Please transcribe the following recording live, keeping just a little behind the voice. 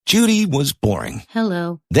Judy was boring.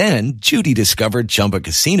 Hello. Then Judy discovered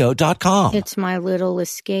ChumbaCasino.com. It's my little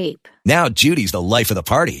escape. Now Judy's the life of the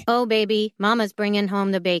party. Oh, baby, mama's bringing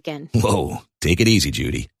home the bacon. Whoa, take it easy,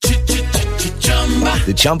 Judy.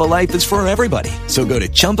 The Chumba life is for everybody. So go to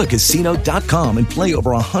ChumbaCasino.com and play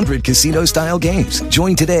over 100 casino-style games.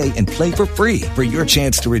 Join today and play for free for your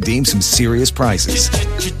chance to redeem some serious prizes.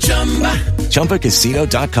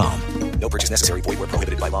 ChumbaCasino.com. No purchase necessary. Void where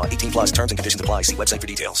prohibited by law. 18 plus terms and conditions apply. See website for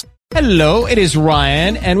details. Hello, it is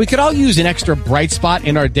Ryan, and we could all use an extra bright spot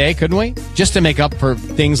in our day, couldn't we? Just to make up for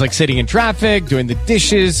things like sitting in traffic, doing the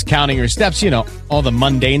dishes, counting your steps, all the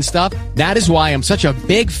mundane stuff. That is why I'm such a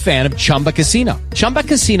big fan of Chumba Casino. Chumba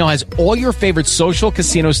Casino has all your favorite social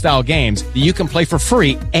casino-style games that you can play for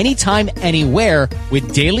free anytime, anywhere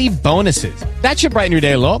with daily bonuses. That should brighten your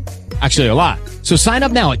day a little. Actually, a lot. So sign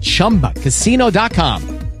up now at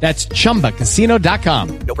ChumbaCasino.com. That's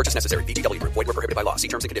ChumbaCasino.com. No purchase necessary. VGW Group. Void where prohibited by law. See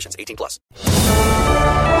terms and conditions. 18 plus.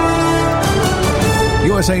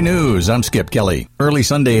 USA News, I'm Skip Kelly. Early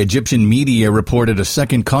Sunday, Egyptian media reported a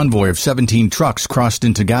second convoy of 17 trucks crossed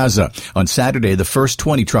into Gaza. On Saturday, the first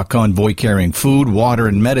 20-truck convoy carrying food, water,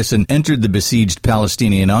 and medicine entered the besieged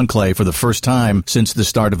Palestinian enclave for the first time since the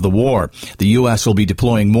start of the war. The U.S. will be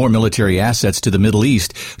deploying more military assets to the Middle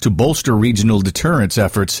East to bolster regional deterrence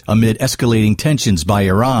efforts amid escalating tensions by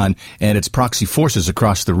Iran and its proxy forces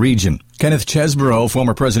across the region. Kenneth Chesbrough,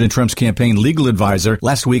 former President Trump's campaign legal advisor,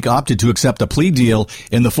 last week opted to accept a plea deal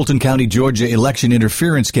in the Fulton County, Georgia election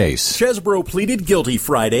interference case. Chesbrough pleaded guilty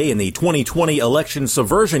Friday in the 2020 election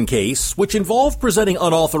subversion case, which involved presenting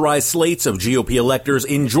unauthorized slates of GOP electors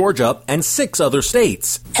in Georgia and 6 other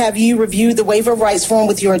states. Have you reviewed the waiver of rights form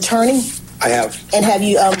with your attorney? I have. And have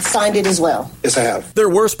you signed it as well? Yes, I have. There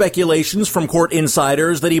were speculations from court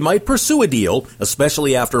insiders that he might pursue a deal,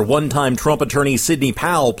 especially after one-time Trump attorney Sidney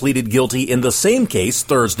Powell pleaded guilty in the same case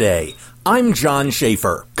Thursday. I'm John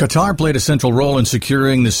Schaefer. Qatar played a central role in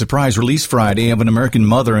securing the surprise release Friday of an American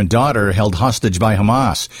mother and daughter held hostage by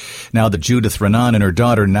Hamas. Now that Judith Renan and her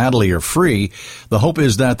daughter Natalie are free, the hope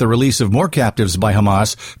is that the release of more captives by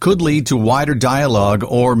Hamas could lead to wider dialogue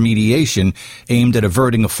or mediation aimed at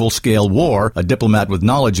averting a full-scale war, a diplomat with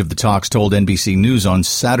knowledge of the talks told NBC News on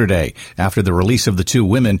Saturday. After the release of the 2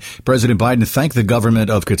 women, President Biden thanked the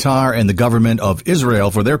government of Qatar and the government of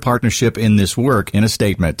Israel for their partnership in this work in a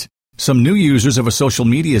statement. Some new users of a social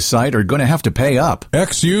media site are going to have to pay up.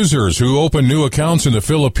 Ex-users who open new accounts in the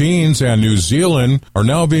Philippines and New Zealand are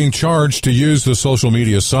now being charged to use the social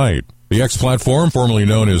media site. The X platform, formerly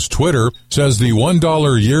known as Twitter, says the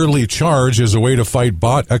 $1 yearly charge is a way to fight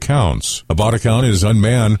bot accounts. A bot account is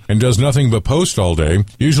unmanned and does nothing but post all day,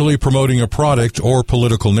 usually promoting a product or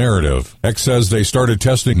political narrative. X says they started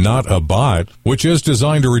testing Not a Bot, which is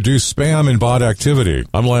designed to reduce spam and bot activity.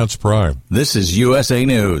 I'm Lance Pry. This is USA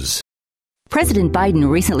News. President Biden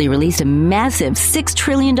recently released a massive $6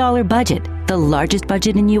 trillion budget, the largest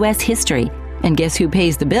budget in U.S. history. And guess who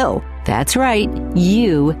pays the bill? That's right,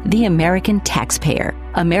 you, the American taxpayer.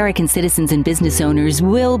 American citizens and business owners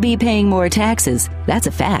will be paying more taxes. That's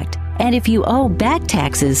a fact. And if you owe back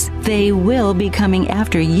taxes, they will be coming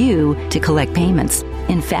after you to collect payments.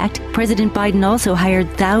 In fact, President Biden also hired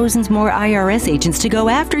thousands more IRS agents to go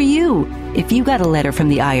after you. If you got a letter from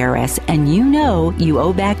the IRS and you know you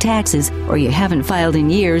owe back taxes or you haven't filed in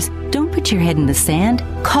years, don't put your head in the sand.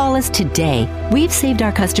 Call us today. We've saved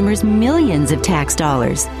our customers millions of tax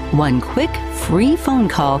dollars. One quick, free phone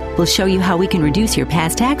call will show you how we can reduce your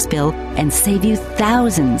past tax bill and save you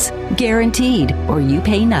thousands. Guaranteed, or you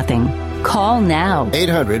pay nothing. Call now.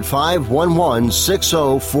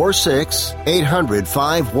 800-511-6046.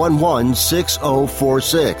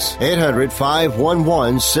 800-511-6046.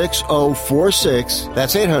 800-511-6046.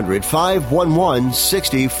 That's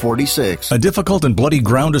 800-511-6046. A difficult and bloody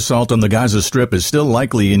ground assault on the Gaza Strip is still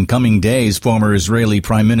likely in coming days, former Israeli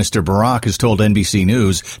Prime Minister Barak has told NBC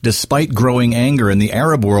News, despite growing anger in the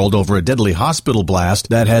Arab world over a deadly hospital blast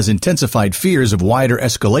that has intensified fears of wider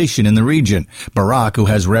escalation in the region. Barak, who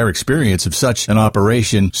has rare experience of such an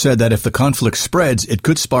operation, said that if the conflict spreads, it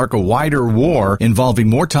could spark a wider war involving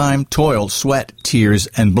more time, toil, sweat, tears,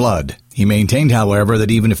 and blood. He maintained, however,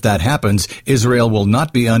 that even if that happens, Israel will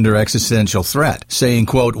not be under existential threat, saying,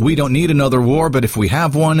 quote, "We don't need another war, but if we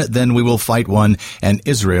have one, then we will fight one, and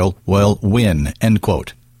Israel will win," end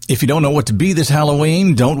quote. If you don't know what to be this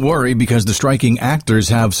Halloween, don't worry because the striking actors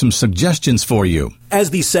have some suggestions for you. As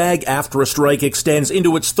the SAG-AFTRA strike extends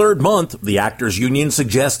into its third month, the Actors Union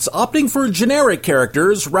suggests opting for generic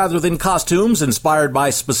characters rather than costumes inspired by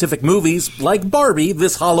specific movies like Barbie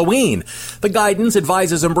this Halloween. The guidance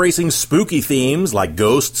advises embracing spooky themes like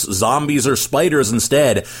ghosts, zombies, or spiders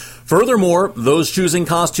instead. Furthermore, those choosing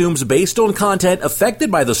costumes based on content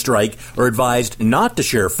affected by the strike are advised not to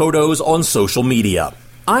share photos on social media.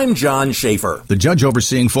 I'm John Schaefer. The judge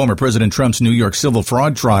overseeing former President Trump's New York civil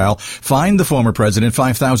fraud trial fined the former president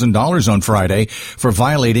 $5,000 on Friday for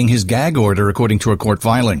violating his gag order, according to a court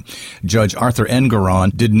filing. Judge Arthur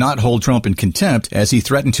Engoron did not hold Trump in contempt, as he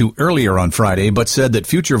threatened to earlier on Friday, but said that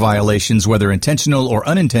future violations, whether intentional or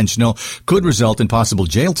unintentional, could result in possible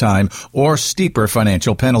jail time or steeper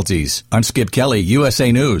financial penalties. I'm Skip Kelly,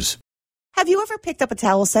 USA News. Have you ever picked up a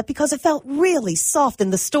towel set because it felt really soft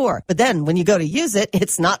in the store, but then when you go to use it,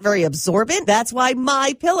 it's not very absorbent? That's why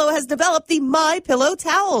MyPillow has developed the MyPillow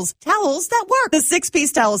towels. Towels that work. The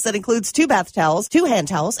 6-piece towel set includes 2 bath towels, 2 hand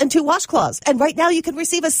towels, and 2 washcloths. And right now you can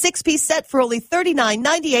receive a 6-piece set for only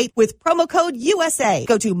 $39.98 with promo code USA.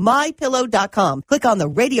 Go to MyPillow.com, click on the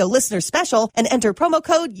radio listener special, and enter promo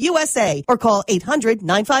code USA, or call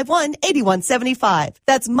 800-951-8175.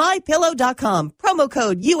 That's MyPillow.com, promo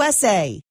code USA.